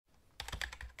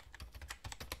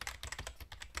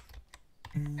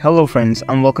Hello friends,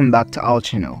 and welcome back to our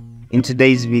channel. In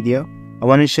today's video, I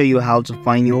want to show you how to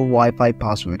find your Wi-Fi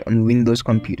password on Windows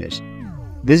computers.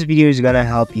 This video is gonna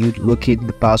help you to locate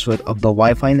the password of the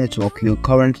Wi-Fi network you're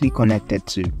currently connected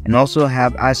to, and also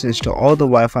have access to all the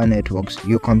Wi-Fi networks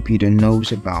your computer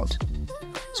knows about.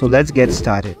 So let's get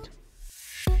started.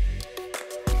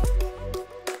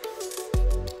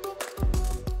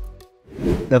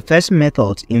 The first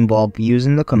method involves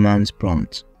using the commands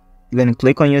prompt. You can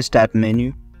click on your start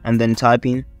menu and then type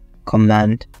in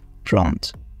command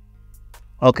prompt.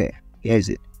 Okay, here's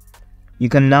it. You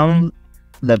can now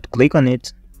left click on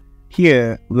it.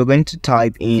 Here we're going to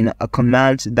type in a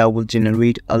command that will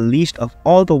generate a list of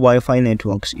all the Wi-Fi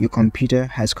networks your computer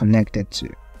has connected to.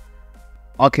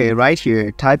 Okay, right here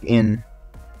type in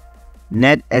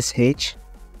netsh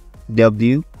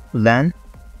wlan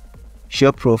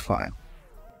show profile,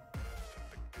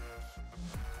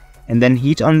 and then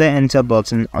hit on the enter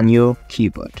button on your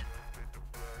keyboard.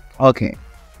 Okay,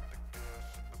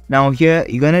 now here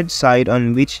you're gonna decide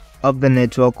on which of the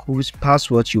network whose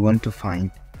password you want to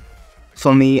find.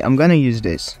 For me, I'm gonna use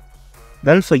this.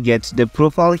 Don't forget the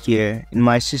profile here in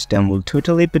my system will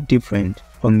totally be different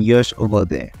from yours over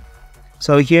there.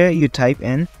 So here you type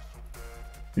in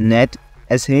netsh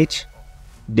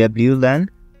wlan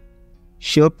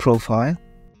show profile,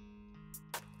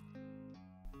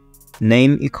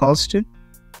 name equals to,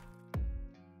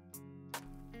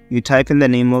 you type in the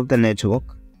name of the network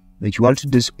that you want to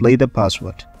display the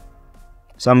password.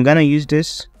 So I'm gonna use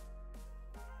this.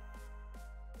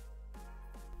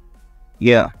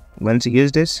 I'm going to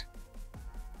use this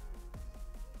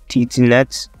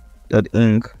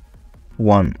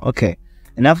ttnet.inc1. Okay,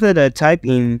 and after that type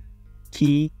in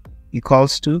key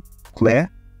equals to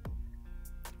clear.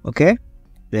 Okay,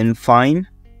 then find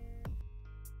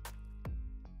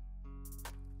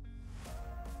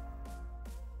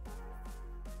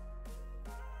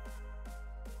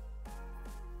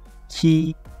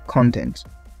key content.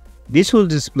 This will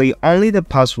display only the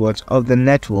passwords of the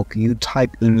network you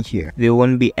type in here. There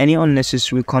won't be any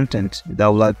unnecessary content that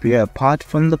will appear apart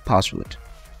from the password.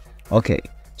 Okay,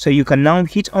 so you can now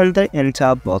hit on the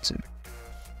enter button.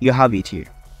 You have it here.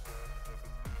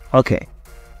 Okay,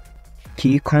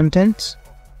 key content.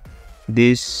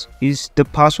 This is the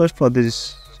password for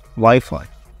this Wi-Fi.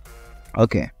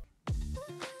 Okay.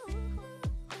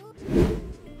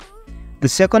 The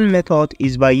second method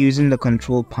is by using the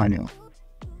control panel.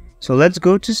 So let's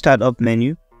go to startup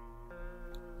menu,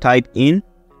 type in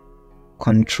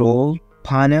control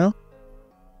panel,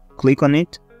 click on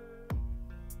it,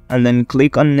 and then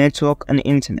click on network and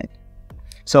internet.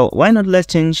 So why not let's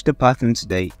change the pattern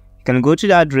today. You can go to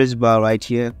the address bar right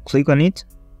here, click on it.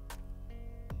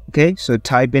 Okay, so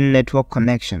type in network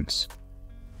connections.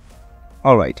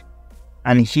 Alright,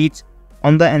 and hit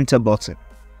on the enter button.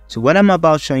 So what I'm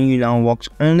about showing you now works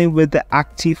only with the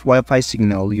active Wi-Fi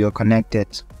signal you're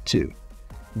connected to.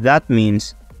 That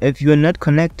means if you're not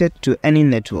connected to any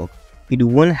network, it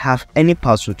won't have any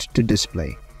password to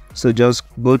display. So just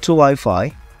go to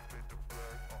Wi-Fi,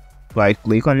 right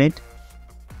click on it.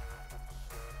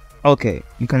 Okay,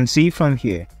 you can see from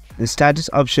here the status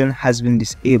option has been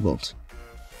disabled.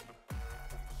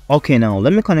 Okay, now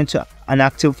let me connect to an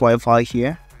active Wi-Fi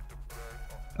here.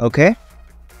 Okay,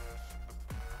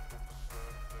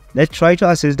 let's try to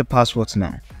access the passwords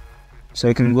now. So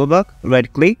you can go back,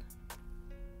 right click,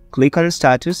 click on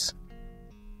status.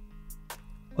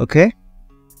 Okay,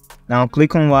 now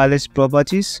click on wireless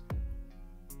properties,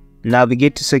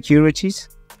 navigate to securities,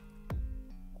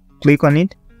 click on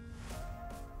it.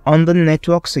 On the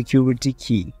network security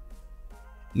key,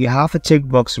 you have a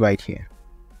checkbox right here,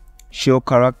 show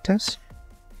characters.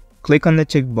 Click on the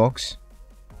checkbox,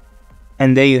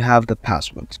 and there you have the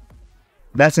password.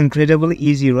 That's incredibly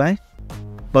easy, right?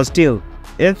 But still,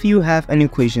 if you have any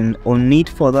question or need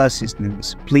further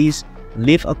assistance, please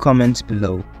leave a comment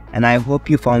below, and I hope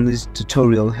you found this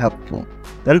tutorial helpful.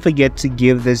 Don't forget to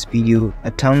give this video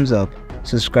a thumbs up,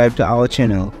 subscribe to our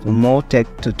channel for more tech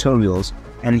tutorials,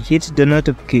 and hit the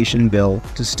notification bell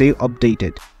to stay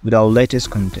updated with our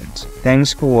latest content.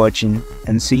 Thanks for watching,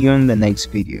 and see you in the next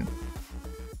video.